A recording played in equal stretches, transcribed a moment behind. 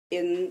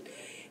and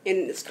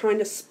it's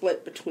kind of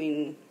split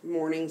between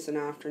mornings and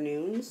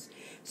afternoons.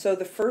 So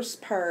the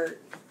first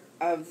part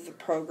of the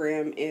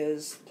program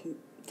is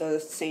the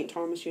St.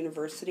 Thomas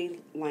University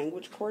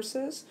language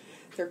courses.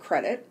 They're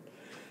credit.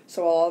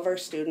 So all of our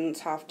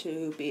students have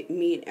to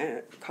meet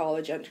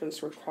college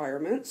entrance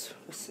requirements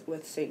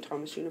with St.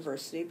 Thomas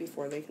University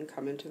before they can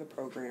come into the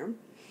program.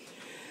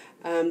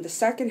 The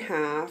second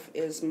half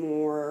is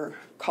more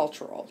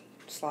cultural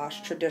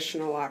 /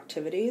 traditional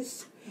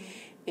activities.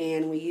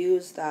 And we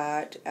use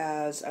that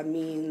as a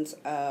means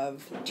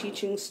of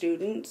teaching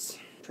students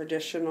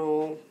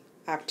traditional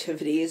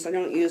activities. I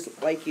don't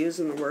like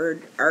using the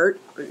word art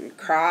and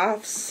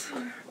crafts,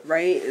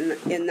 right,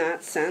 in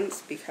that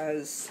sense,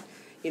 because,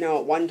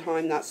 at one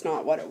time that's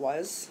not what it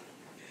was.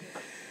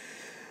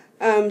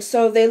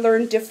 So they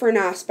learn different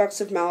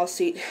aspects of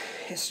Maliseet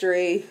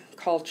history,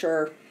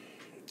 culture,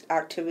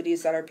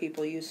 activities that our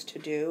people used to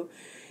do,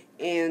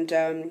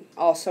 and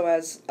also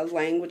as a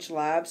language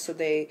lab, so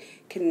they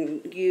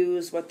can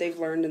use what they've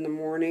learned in the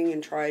morning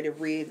and try to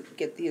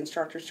get the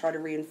instructors try to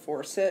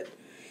reinforce it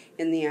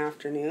in the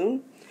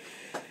afternoon.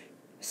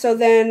 So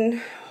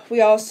then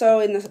we also,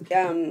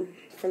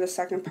 for the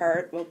second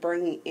part, will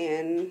bring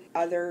in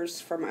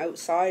others from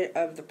outside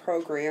of the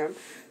program,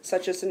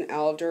 such as an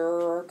elder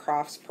or a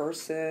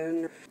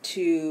craftsperson,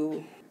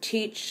 to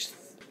teach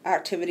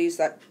activities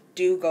that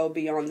do go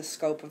beyond the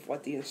scope of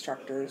what the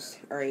instructors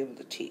are able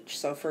to teach.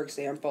 So, for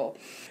example,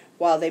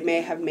 while they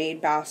may have made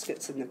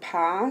baskets in the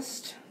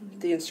past,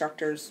 the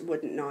instructors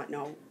would not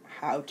know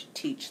how to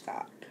teach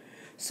that.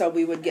 So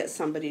we would get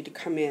somebody to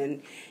come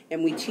in,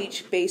 and we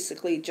teach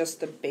basically just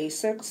the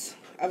basics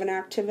of an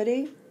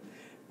activity,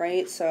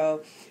 right?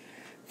 So,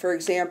 for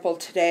example,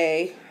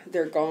 today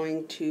they're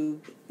gone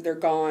to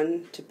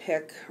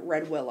pick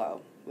red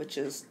willow, which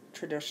is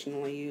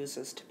traditionally used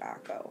as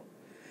tobacco.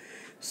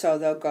 So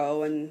they'll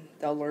go and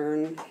they'll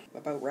learn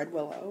about red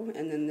willow,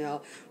 and then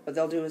what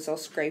they'll do is they'll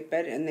scrape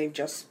it, and they've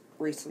just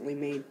recently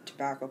made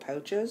tobacco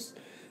pouches.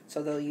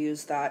 So they'll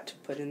use that to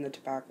put in the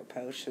tobacco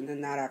pouch, and then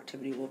that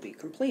activity will be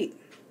complete.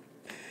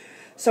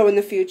 So in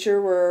the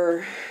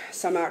future,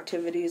 some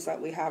activities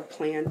that we have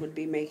planned would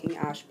be making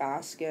ash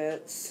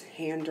baskets,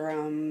 hand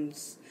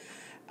drums.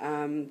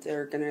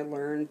 They're going to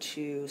learn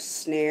to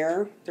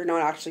snare. They're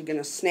not actually going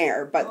to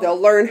snare, but they'll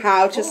learn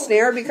how to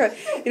snare, because,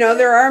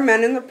 there are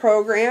men in the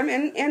program,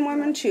 and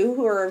women too,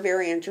 who are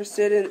very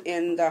interested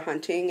in the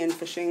hunting and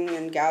fishing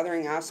and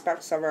gathering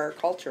aspects of our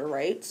culture,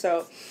 right?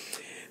 So,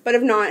 but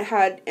have not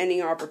had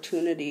any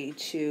opportunity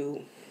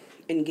to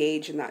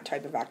engage in that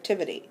type of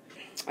activity.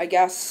 I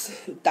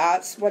guess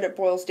that's what it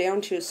boils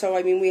down to.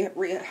 So, we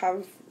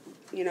have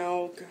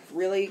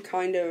really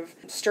kind of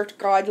strict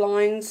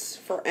guidelines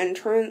for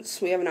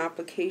entrance. We have an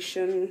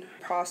application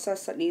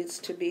process that needs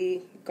to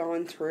be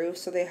gone through.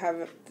 So they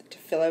have to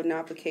fill out an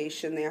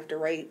application. They have to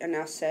write an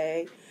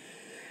essay,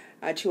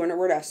 a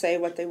 200-word essay,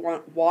 what they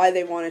want, why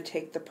they want to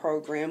take the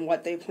program,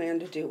 what they plan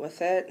to do with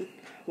it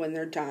when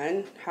they're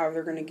done, how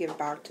they're going to give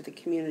back to the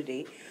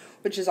community,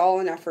 which is all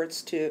in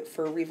efforts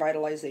for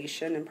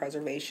revitalization and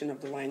preservation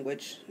of the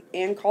language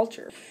and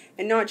culture.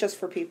 And not just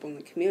for people in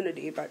the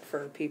community, but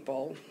for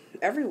people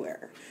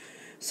everywhere.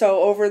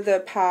 So over the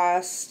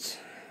past,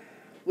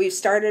 we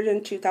started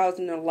in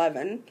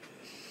 2011,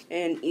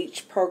 and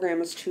each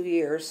program is 2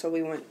 years. So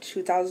we went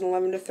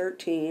 2011 to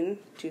 13,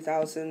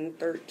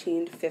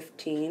 2013 to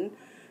 15,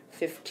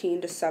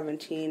 15 to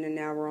 17, and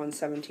now we're on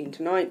 17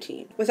 to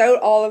 19. Without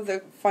all of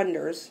the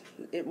funders,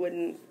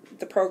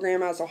 the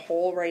program as a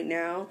whole right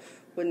now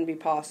wouldn't be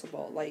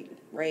possible.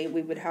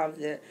 We would have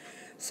the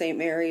St.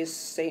 Mary's,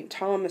 St.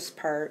 Thomas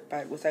part,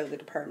 but without the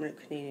Department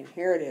of Canadian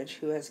Heritage,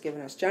 who has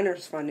given us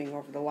generous funding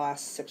over the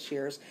last 6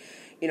 years,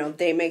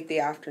 they make the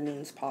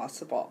afternoons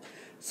possible.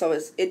 So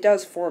it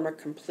does form a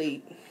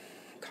complete,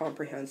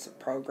 comprehensive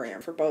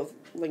program for both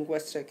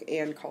linguistic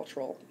and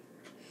cultural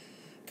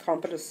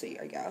competency,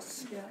 I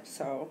guess. Yeah.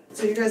 So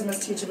you guys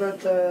must teach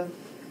about the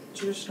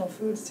traditional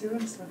foods too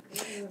and stuff.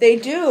 They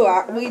do.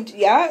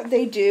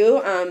 They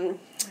do.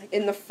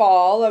 In the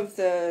fall of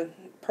the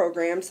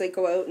programs, they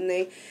go out and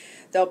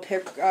they'll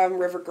pick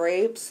river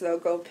grapes. They'll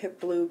go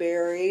pick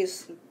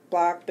blueberries,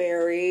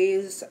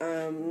 blackberries,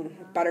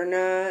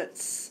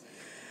 butternuts,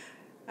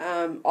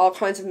 all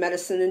kinds of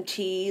medicine and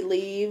tea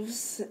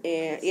leaves,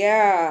 and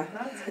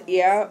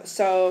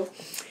So,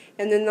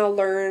 and then they'll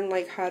learn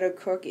how to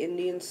cook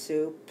Indian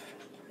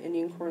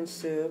corn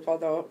soup,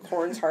 although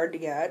corn's hard to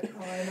get.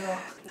 Oh, I know.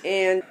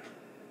 And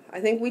I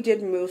think we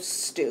did moose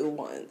stew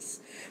once,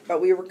 but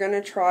we were going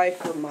to try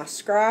for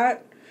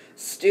muskrat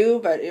stew,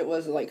 but it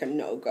was a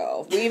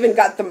no-go. We even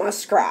got the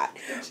muskrat,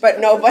 but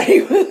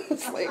nobody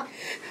was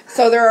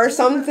so there are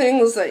some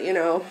things that,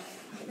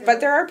 but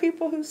there are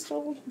people who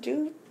still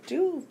do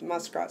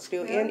muskrat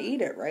stew and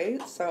eat it,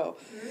 right? So,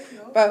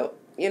 but,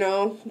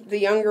 the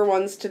younger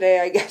ones today,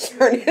 I guess,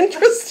 aren't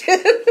interested.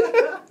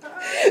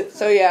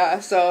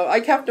 So I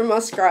kept a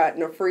muskrat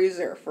in a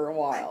freezer for a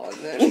while,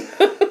 and then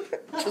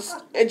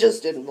it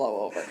just didn't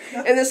blow over.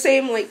 And the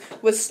same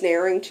with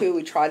snaring too.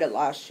 We tried it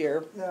last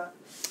year,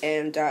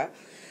 and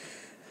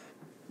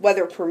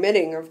weather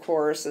permitting, of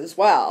course, as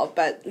well.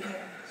 But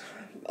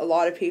a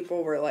lot of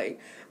people were like,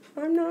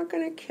 I'm not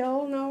going to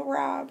kill no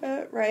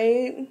rabbit,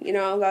 right? You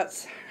know,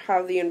 that's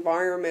how the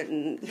environment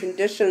and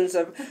conditions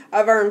of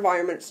our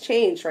environments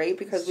change, right?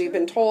 Because we've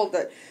been told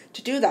that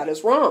to do that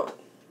is wrong.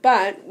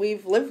 But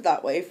we've lived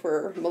that way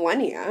for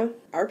millennia.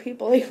 Our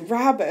people ate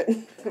rabbit,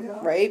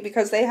 right?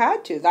 Because they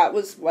had to. That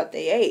was what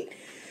they ate.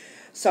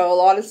 So a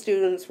lot of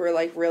students were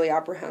like really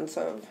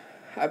apprehensive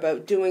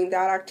about doing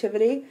that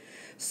activity.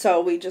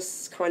 So we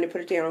just kind of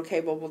put it down,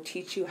 okay, well, we'll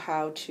teach you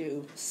how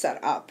to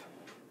set up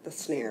the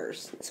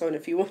snares. So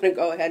if you want to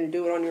go ahead and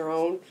do it on your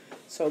own,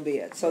 so be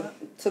it. So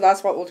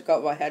that's what we'll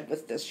go ahead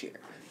with this year.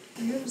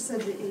 You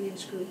said the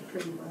age group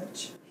pretty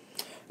much.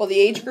 Well, the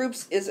age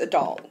groups is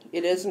adult.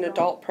 It is an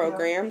adult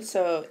program,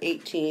 so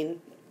 18.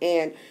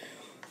 And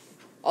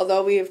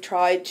although we have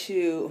tried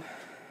to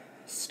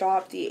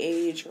stop the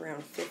age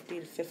around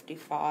 50 to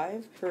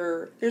 55,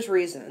 there's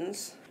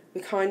reasons.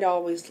 We kind of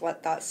always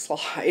let that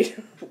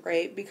slide,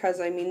 right? Because,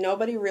 I mean,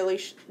 nobody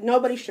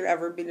should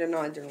ever be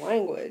denied their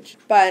language.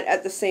 But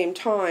at the same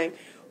time,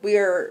 we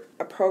are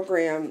a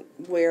program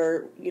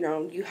where, you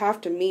know, you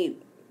have to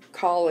meet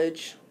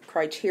college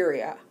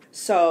criteria.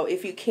 So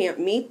if you can't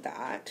meet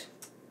that,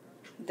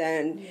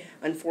 then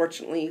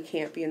unfortunately you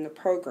can't be in the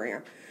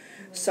program.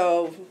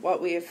 So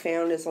what we have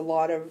found is a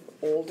lot of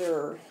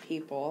older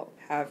people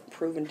have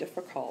proven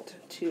difficult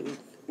to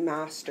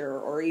master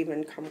or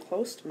even come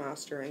close to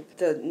mastering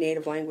the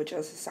native language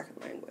as a second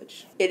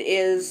language. It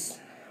is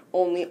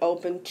only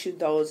open to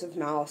those of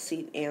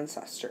Maliseet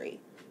ancestry.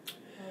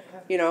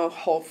 Okay. You know,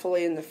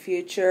 hopefully in the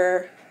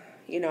future,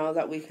 you know,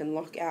 that we can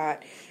look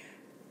at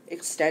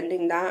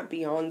extending that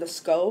beyond the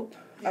scope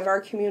of our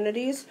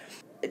communities.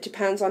 It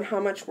depends on how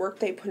much work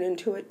they put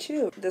into it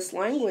too. This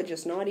language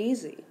is not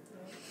easy.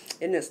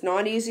 And it's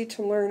not easy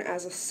to learn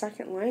as a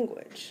second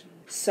language.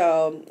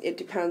 So it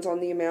depends on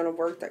the amount of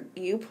work that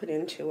you put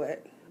into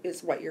it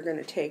is what you're going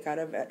to take out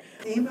of it.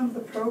 The aim of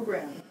the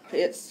program?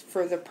 It's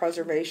for the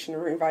preservation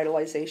and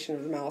revitalization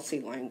of the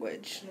Maliseet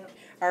language. Yep.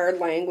 Our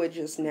language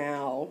is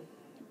now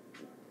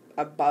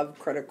above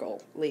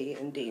critically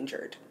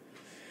endangered.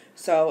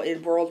 So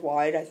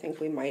worldwide, I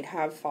think we might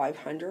have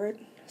 500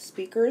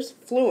 speakers,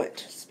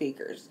 fluent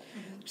speakers.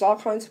 Mm-hmm. There's all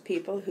kinds of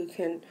people who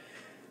can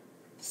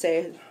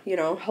say, you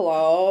know,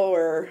 hello,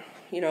 or,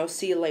 you know,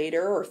 see you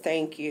later, or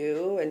thank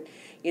you. And,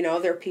 you know,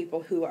 there are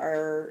people who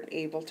are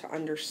able to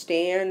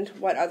understand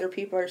what other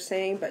people are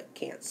saying but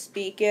can't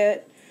speak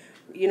it.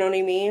 You know what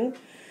I mean?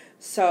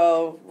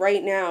 So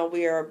right now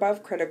we are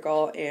above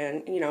critical,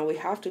 and, you know, we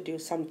have to do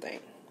something.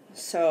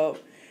 So,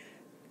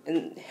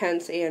 and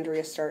hence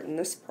Andrea starting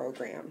this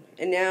program.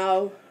 And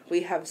now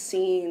we have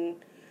seen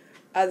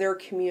other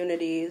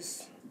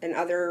communities and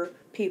other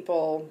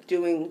people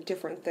doing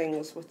different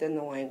things within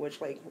the language,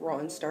 like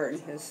Ron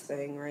starting his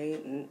thing,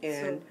 right? And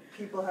so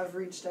people have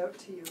reached out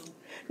to you?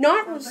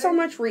 Not so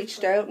much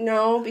reached out,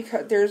 no,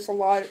 because there's a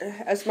lot,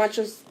 as much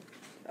as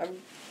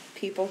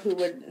people who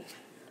would,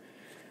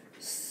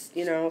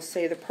 you know,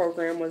 say the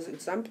program was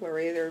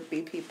exemplary, there would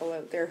be people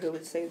out there who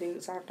would say the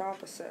exact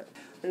opposite.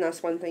 And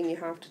that's one thing you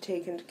have to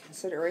take into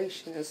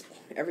consideration, is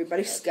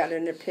everybody's got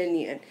an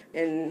opinion,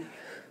 and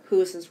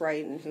whose is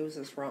right and whose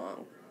is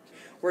wrong.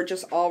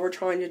 All we're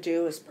trying to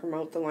do is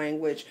promote the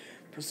language,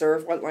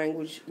 preserve what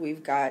language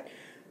we've got,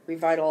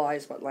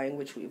 revitalize what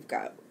language we've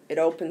got. It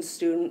opens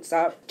students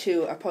up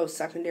to a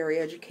post-secondary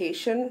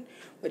education,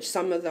 which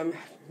some of them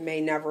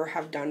may never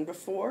have done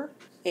before.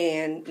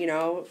 And, you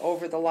know,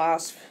 over the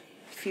last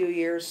few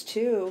years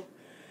too,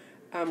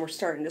 we're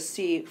starting to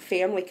see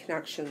family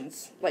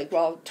connections. Like,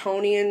 well,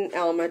 Tony and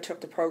Elma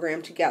took the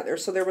program together.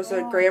 So there was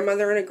a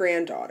grandmother and a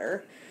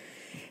granddaughter.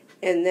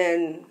 And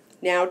then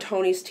now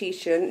Tony's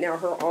teaching. Now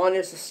her aunt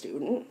is a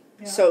student.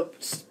 Yeah. So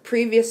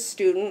previous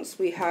students,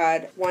 we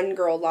had one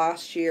girl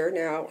last year.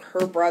 Now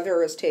her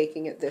brother is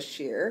taking it this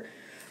year.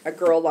 A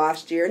girl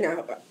last year.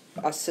 Now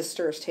a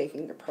sister is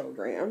taking the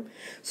program.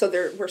 So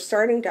we're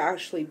starting to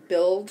actually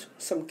build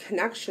some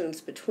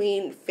connections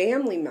between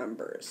family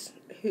members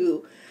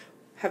who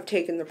have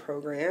taken the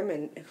program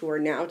and who are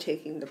now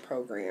taking the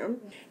program.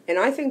 And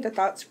I think that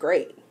that's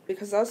great,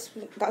 because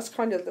that's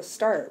kind of the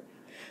start.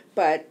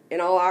 But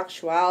in all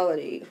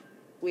actuality,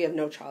 we have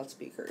no child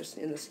speakers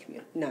in this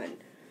community, none.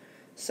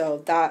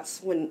 So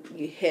that's when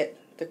you hit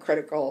the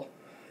critical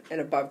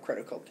and above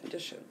critical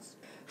conditions.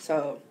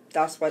 So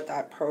that's what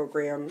that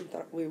program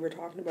that we were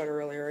talking about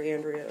earlier,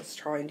 Andrea is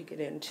trying to get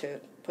into,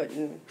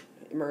 putting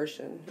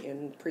immersion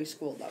in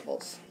preschool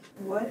levels.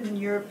 What, in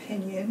your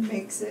opinion,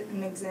 makes it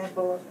an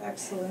example of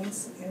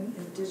excellence in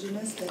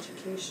Indigenous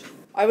education?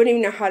 I wouldn't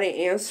even know how to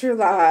answer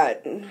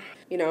that.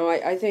 You know,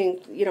 I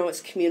think, you know,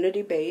 it's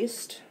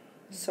community-based,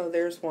 so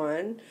there's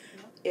one.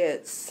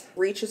 It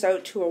reaches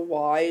out to a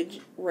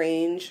wide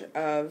range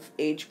of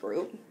age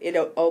group. It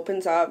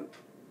opens up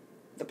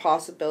the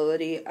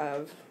possibility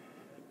of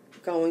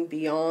going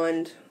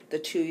beyond the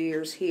 2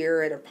 years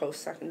here at a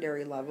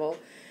post-secondary level.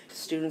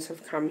 Students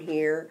have come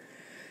here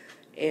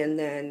and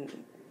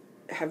then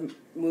have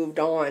moved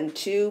on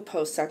to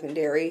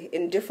post-secondary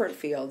in different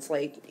fields,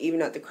 like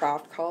even at the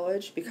craft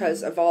college,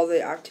 because of all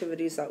the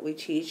activities that we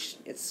teach.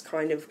 It's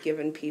kind of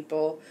given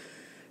people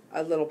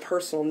a little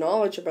personal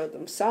knowledge about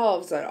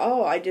themselves that,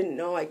 oh, I didn't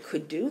know I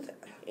could do that.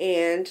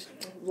 And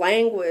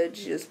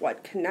language is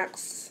what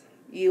connects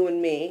you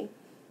and me.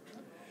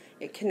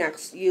 It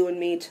connects you and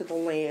me to the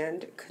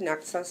land. It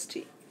connects us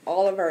to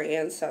all of our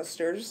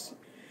ancestors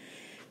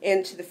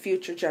and to the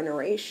future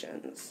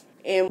generations.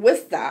 And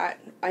with that,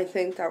 I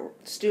think that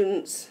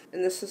students,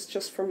 and this is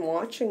just from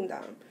watching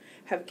them,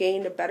 have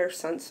gained a better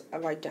sense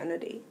of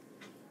identity,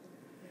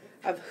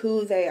 of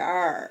who they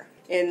are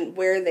and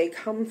where they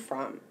come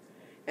from,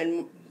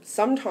 and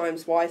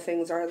sometimes why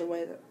things are the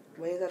way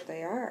that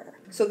they are.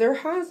 So there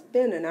has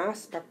been an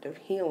aspect of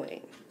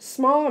healing,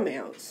 small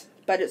amounts,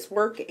 but it's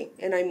working.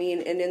 And I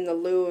mean, and in the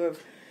lieu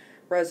of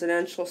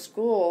residential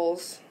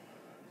schools,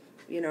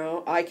 you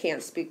know, I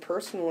can't speak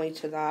personally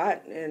to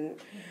that,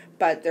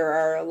 but there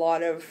are a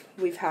lot of,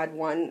 we've had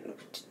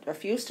a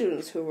few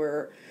students who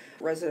were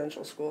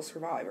residential school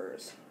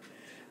survivors.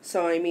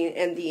 So I mean,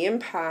 and the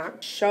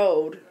impact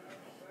showed,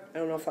 I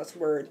don't know if that's a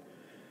word,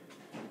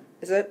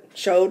 is it?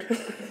 Showed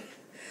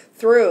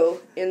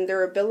through in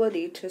their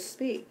ability to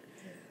speak.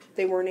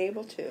 They weren't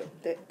able to.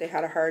 They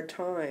had a hard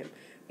time.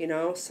 You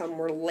know, some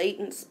were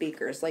latent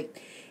speakers.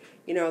 Like,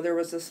 you know,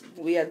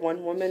 we had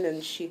one woman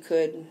and she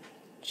could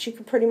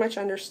pretty much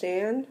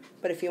understand,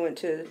 but if you went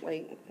to,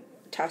 like,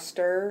 test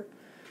her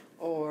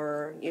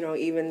or, you know,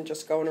 even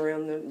just going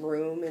around the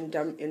room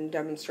in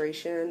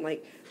demonstration,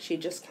 like,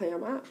 she'd just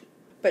clam up.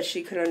 But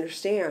she could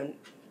understand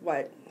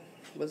what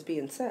was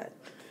being said.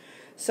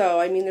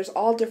 So, I mean, there's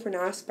all different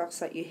aspects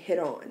that you hit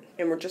on,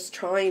 and we're just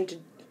trying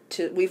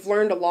we've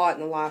learned a lot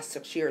in the last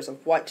 6 years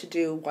of what to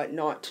do, what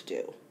not to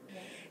do.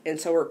 And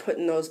so we're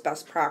putting those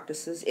best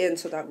practices in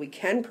so that we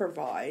can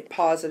provide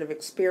positive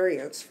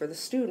experience for the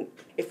student.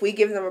 If we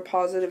give them a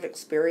positive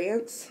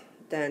experience,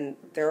 then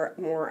they're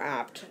more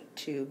apt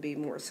to be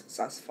more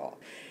successful.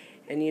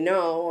 And you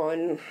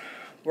know,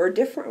 we're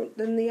different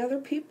than the other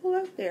people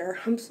out there.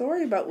 I'm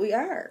sorry, but we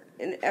are.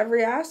 In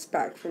every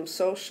aspect, from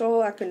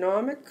social,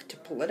 economic, to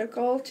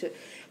political,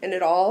 and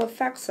it all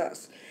affects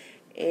us.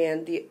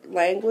 And the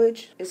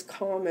language is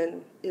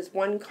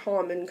one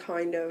common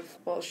kind of,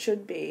 well, it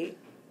should be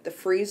the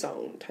free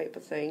zone type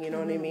of thing, you know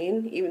what I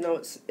mean? Even though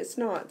it's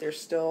not. There's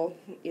still,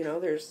 you know,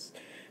 there's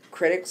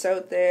critics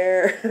out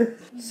there.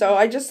 So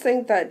I just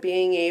think that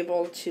being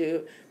able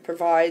to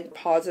provide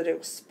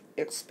positive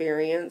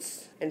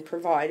experience and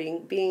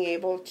being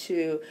able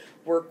to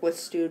work with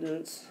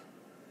students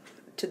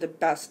to the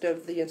best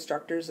of the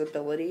instructor's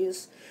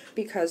abilities,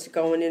 because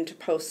going into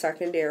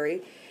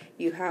post-secondary,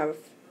 you have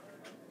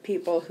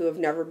people who have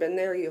never been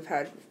there,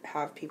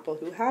 have people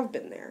who have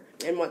been there,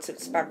 and what's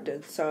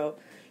expected. So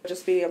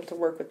just being able to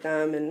work with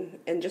them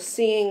and just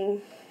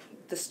seeing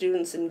the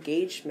students'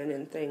 engagement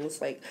in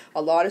things. Like,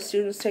 a lot of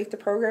students take the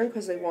program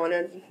because they want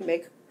to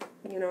make,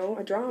 you know,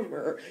 a drum,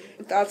 or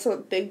that's a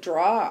big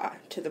draw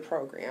to the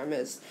program,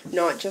 is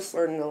not just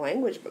learning the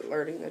language but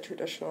learning the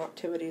traditional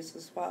activities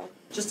as well.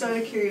 Just out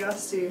of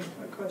curiosity,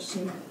 a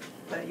question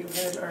that you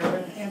had, or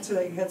an answer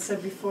that you had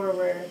said before,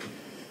 where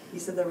you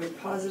said there were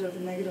positives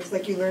and negatives,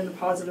 like you learned the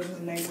positives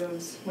and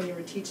negatives when you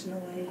were teaching the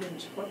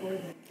language. What were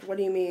they? What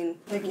do you mean?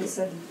 Like you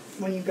said,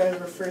 when you guys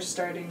were first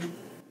starting.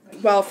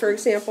 Well, for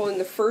example,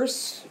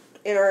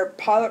 in our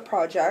pilot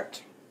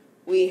project,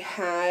 we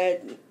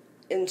had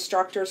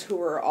instructors who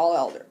were all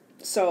elder.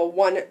 So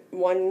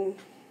one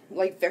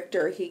like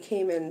Victor, he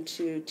came in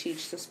to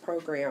teach this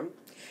program,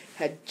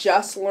 had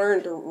just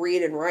learned to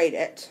read and write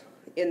it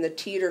in the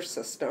Teeter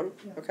system,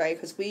 okay,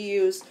 because we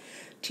use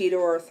Teeter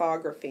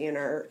orthography in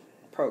our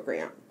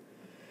program,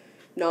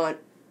 not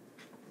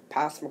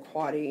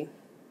Passamaquoddy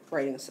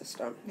writing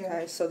system,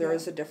 okay, so there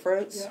is a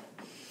difference.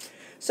 Yeah.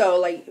 So,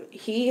 like,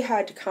 he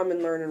had to come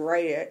and learn and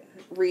write it,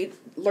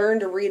 learn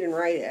to read and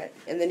write it,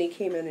 and then he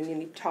came in and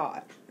he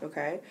taught,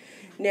 okay?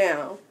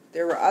 Now,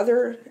 there were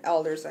other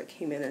elders that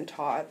came in and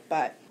taught,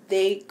 but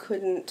they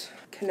couldn't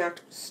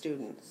connect with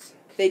students.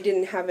 They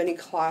didn't have any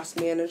class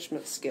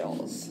management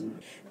skills,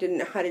 didn't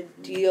know how to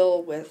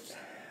deal with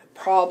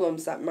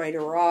problems that might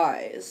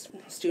arise,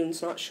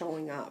 students not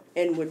showing up,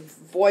 and would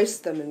voice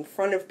them in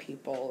front of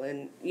people.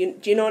 And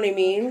do you know what I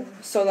mean?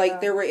 So, like,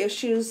 there were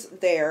issues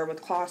there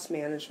with class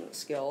management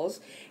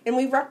skills, and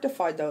we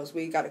rectified those.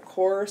 We got a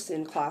course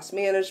in class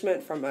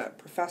management from a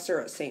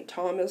professor at St.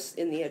 Thomas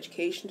in the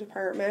education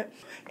department,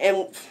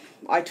 and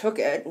I took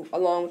it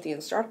along with the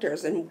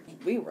instructors, and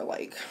we were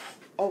like,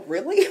 oh,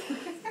 really?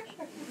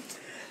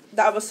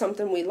 That was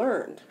something we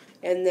learned.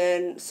 And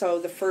then, so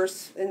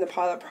in the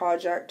pilot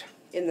project,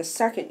 in the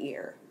second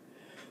year,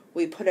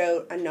 we put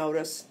out a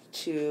notice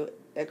to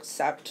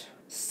accept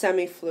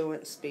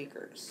semi-fluent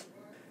speakers.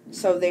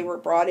 So they were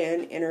brought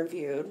in,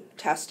 interviewed,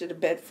 tested a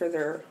bit for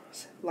their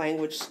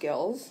language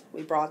skills.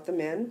 We brought them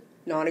in.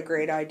 Not a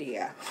great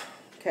idea.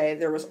 Okay,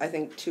 there was, I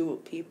think,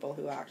 2 people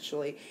who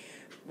actually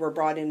were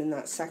brought in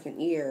that second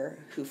year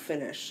who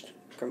finished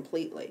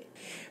completely.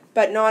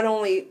 But not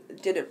only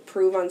did it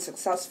prove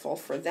unsuccessful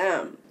for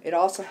them, it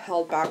also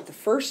held back the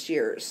first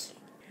years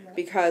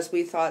because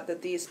we thought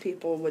that these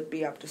people would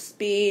be up to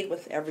speed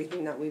with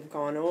everything that we've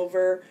gone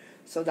over.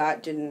 So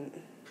that didn't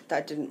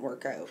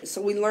work out.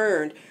 So we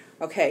learned,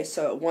 okay,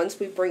 so once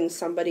we bring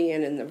somebody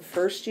in the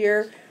first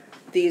year,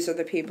 these are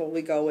the people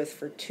we go with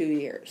for 2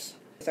 years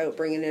without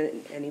bringing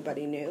in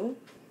anybody new.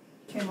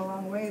 Came a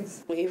long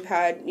ways. We've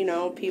had,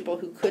 people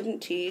who couldn't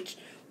teach,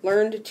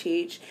 learn to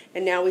teach,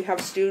 and now we have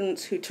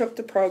students who took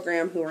the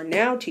program who are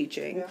now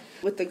teaching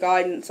with the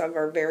guidance of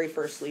our very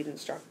first lead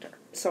instructor.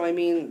 So,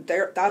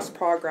 that's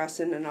progress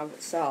in and of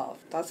itself.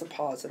 That's a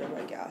positive,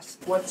 I guess.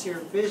 What's your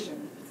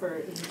vision for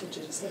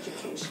Indigenous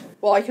education?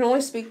 Well, I can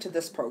only speak to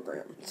this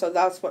program. So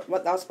that's what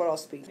I'll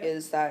speak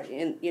is that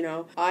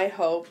I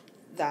hope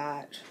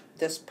that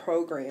this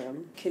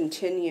program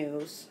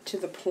continues to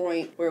the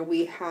point where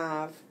we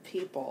have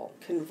people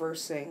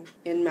conversing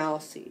in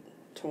Maliseet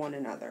to one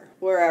another,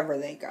 wherever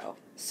they go.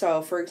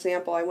 So, for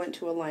example, I went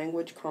to a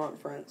language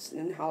conference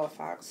in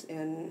Halifax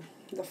in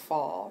the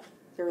fall.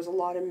 There was a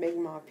lot of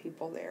Mi'kmaq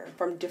people there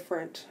from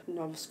different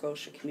Nova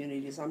Scotia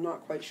communities. I'm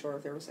not quite sure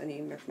if there was any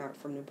Mi'kmaq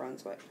from New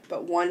Brunswick,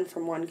 but one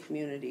from one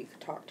community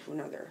could talk to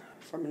another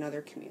from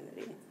another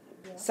community.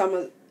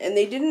 Yeah.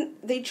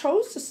 They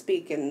chose to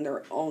speak in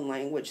their own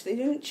language. They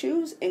didn't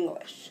choose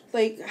English.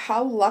 Like,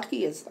 how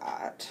lucky is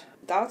that?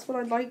 That's what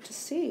I'd like to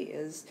see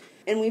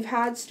and we've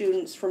had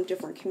students from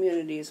different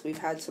communities. We've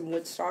had some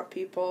Woodstock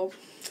people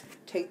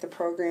take the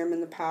program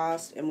in the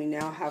past, and we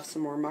now have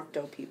some more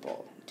Mukdo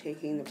people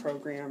taking the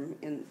program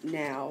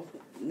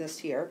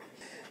this year.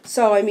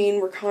 So,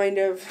 we're kind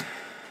of,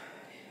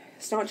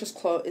 it's not just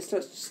it's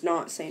just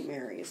not St.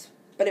 Mary's,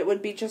 but it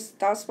would be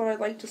that's what I'd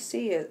like to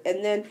see.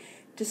 And then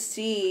to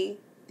see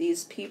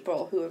these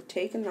people who have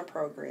taken the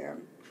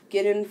program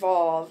get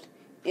involved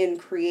in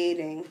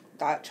creating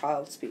that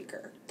child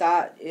speaker.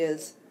 That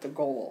is the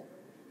goal.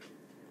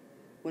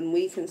 When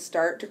we can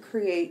start to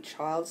create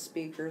child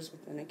speakers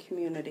within a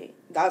community,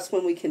 that's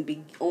when we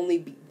can only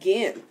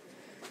begin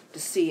to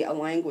see a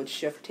language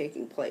shift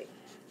taking place.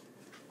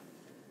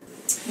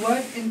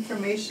 What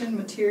information,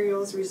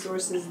 materials,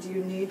 resources do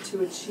you need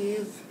to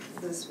achieve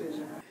this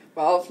vision?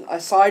 Well,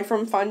 aside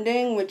from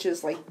funding, which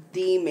is like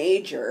the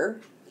major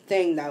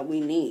thing that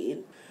we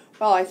need,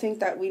 well, I think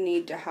that we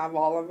need to have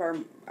all of our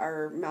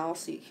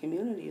Maliseet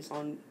communities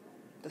on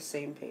the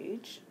same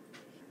page.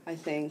 I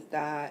think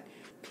that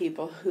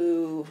people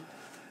who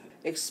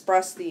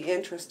express the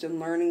interest in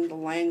learning the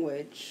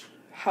language,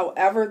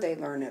 however they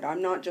learn it,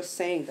 I'm not just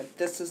saying that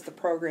this is the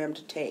program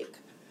to take.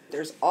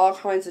 There's all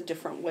kinds of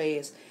different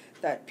ways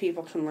that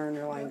people can learn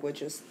their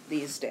languages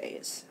these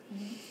days.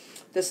 Mm-hmm.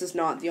 This is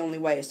not the only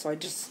way, so I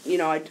just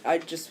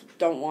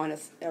don't want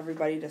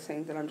everybody to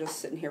think that I'm just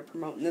sitting here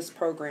promoting this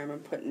program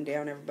and putting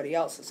down everybody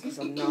else's, because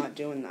I'm not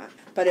doing that.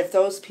 But if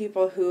those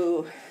people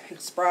who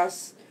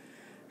express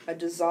a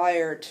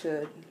desire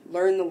to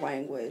learn the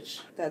language,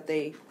 that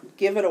they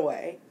give it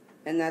away,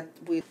 and that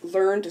we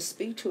learn to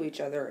speak to each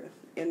other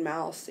in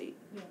Maliseet,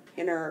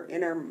 in our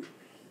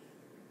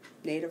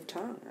native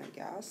tongue, I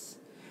guess.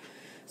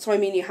 So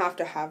you have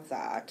to have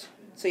that.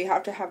 So you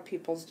have to have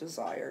people's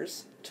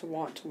desires to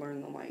want to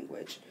learn the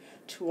language,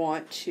 to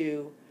want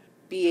to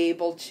be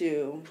able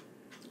to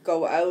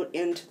go out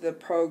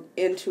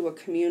into a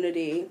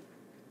community,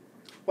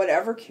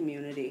 whatever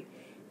community,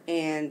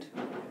 and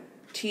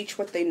teach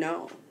what they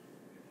know.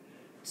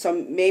 So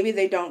maybe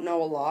they don't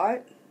know a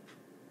lot,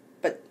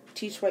 but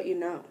teach what you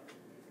know,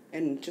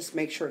 and just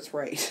make sure it's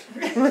right.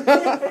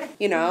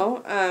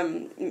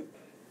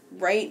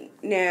 Right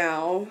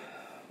now,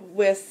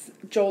 with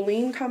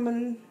Jolene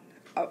coming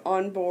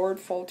on board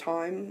full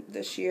time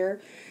this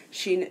year,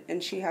 she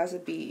has a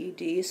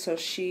BED, so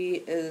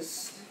she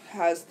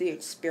has the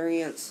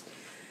experience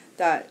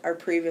that our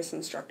previous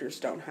instructors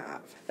don't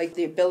have, like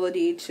the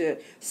ability to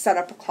set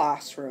up a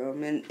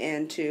classroom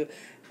and to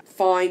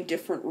find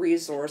different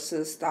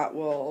resources that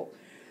will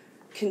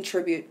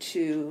contribute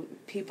to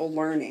people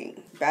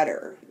learning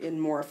better in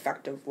more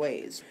effective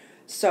ways.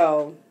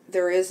 So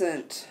there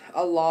isn't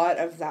a lot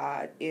of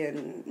that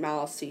in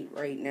Maliseet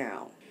right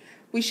now.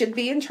 We should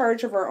be in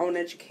charge of our own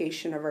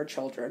education of our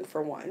children,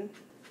 for one.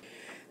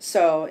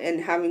 So,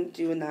 and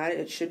doing that,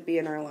 it should be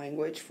in our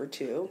language, for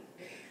two.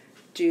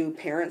 Do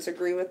parents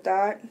agree with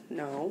that?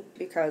 No,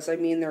 because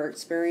their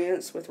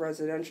experience with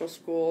residential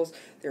schools,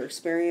 their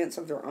experience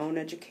of their own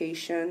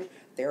education,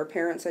 their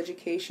parents'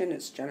 education,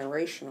 it's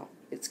generational.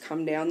 It's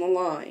come down the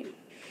line.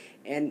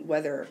 And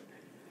whether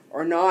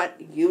or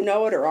not you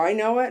know it or I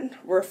know it,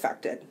 we're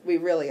affected. We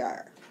really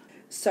are.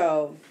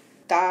 So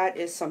that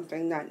is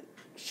something that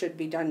should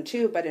be done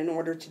too, but in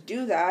order to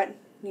do that,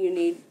 you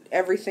need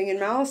everything in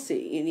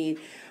Maliseet. You need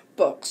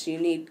books, you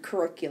need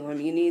curriculum,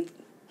 you need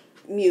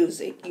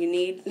music, you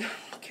need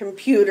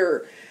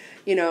computer,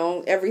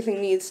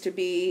 everything needs to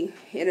be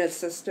in a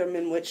system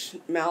in which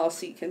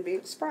Maliseet can be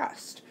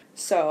expressed.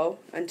 So,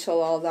 until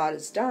all that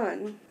is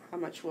done, how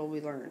much will we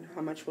learn?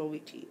 How much will we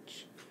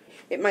teach?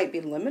 It might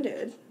be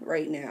limited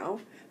right now,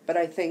 but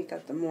I think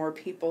that the more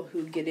people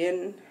who get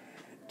in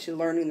to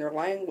learning their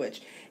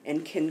language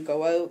and can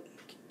go out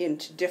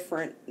into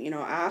different,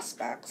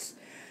 aspects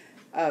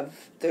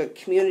of the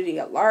community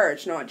at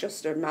large, not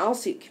just a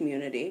Maliseet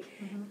community,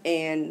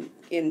 and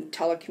in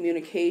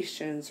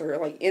telecommunications or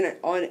like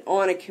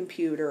on a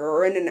computer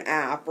or in an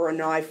app or an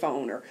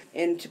iPhone,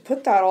 and to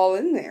put that all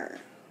in there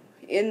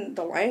in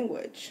the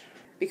language,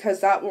 because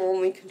that will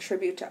only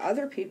contribute to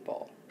other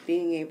people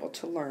being able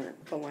to learn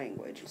the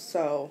language.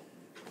 So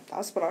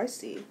that's what I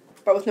see.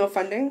 But with no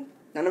funding,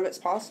 none of it's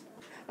possible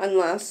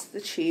unless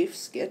the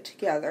chiefs get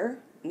together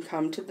and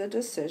come to the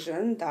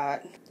decision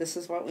that this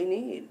is what we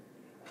need.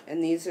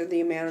 And these are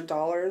the amount of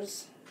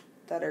dollars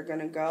that are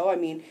going to go. I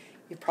mean,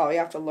 you probably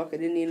have to look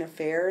at Indian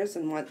Affairs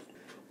and what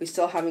we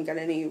still haven't got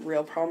any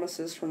real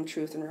promises from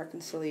Truth and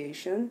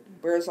Reconciliation.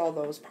 Where's all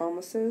those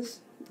promises?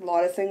 A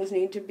lot of things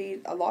need to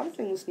be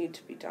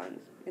done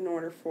in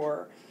order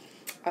for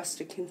us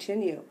to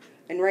continue.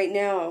 And right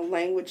now,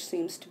 language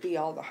seems to be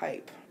all the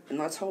hype. And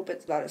let's hope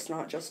that it's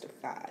not just a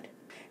fad.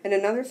 And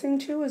another thing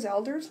too is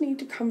elders need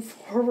to come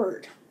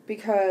forward,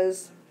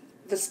 because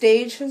the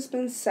stage has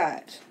been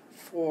set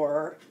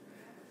for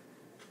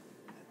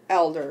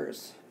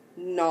elders,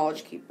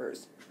 knowledge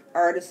keepers,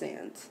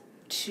 artisans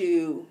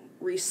to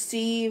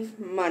receive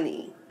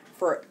money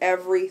for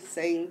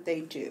everything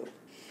they do.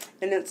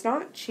 And it's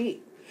not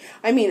cheap.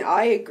 I mean,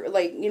 I agree,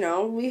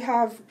 we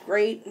have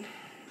great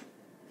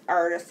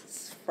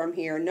artists from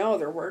here. No,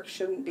 their work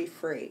shouldn't be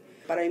free.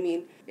 But I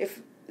mean,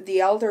 if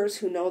the elders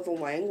who know the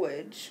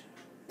language,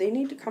 they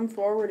need to come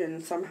forward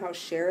and somehow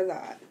share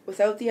that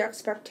without the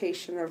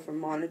expectation of a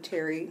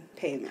monetary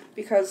payment,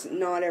 because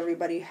not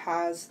everybody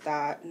has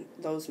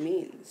those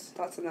means.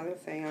 That's another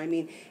thing. I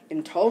mean,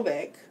 in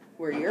Tobic,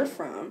 where you're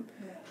from,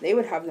 they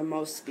would have the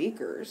most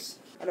speakers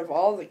out of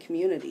all the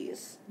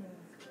communities.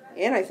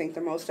 And I think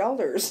the most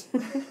elders.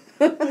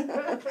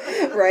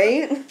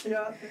 Right?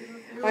 Yeah.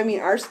 I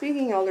mean, our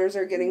speaking elders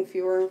are getting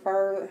fewer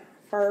and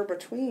far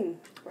between.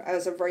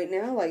 As of right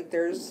now,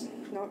 there's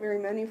not very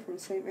many from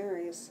St.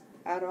 Mary's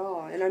at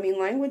all. And I mean,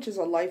 language is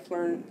a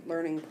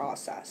learning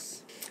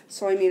process.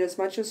 So I mean, as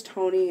much as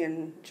Tony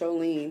and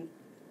Jolene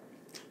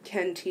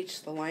can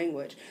teach the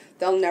language,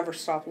 they'll never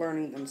stop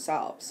learning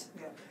themselves.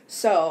 Yeah.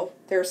 So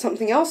there's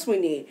something else we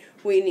need.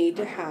 We need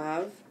to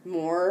have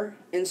more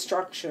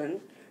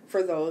instruction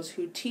for those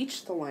who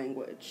teach the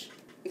language,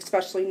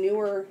 especially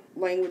newer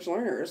language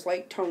learners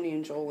like Tony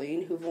and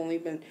Jolene, who've only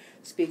been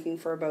speaking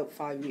for about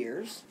 5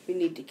 years. We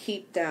need to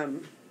keep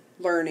them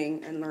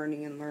learning and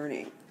learning and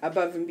learning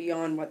above and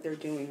beyond what they're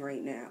doing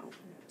right now.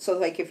 So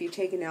if you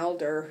take an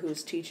elder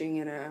who's teaching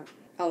in a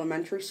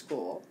elementary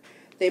school,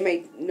 they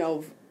may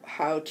know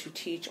how to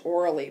teach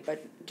orally,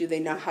 but do they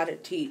know how to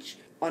teach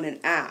on an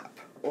app?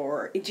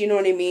 Or, do you know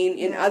what I mean?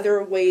 In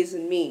other ways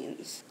and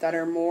means that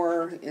are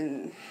more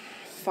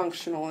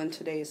functional in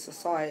today's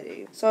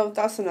society. So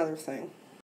that's another thing.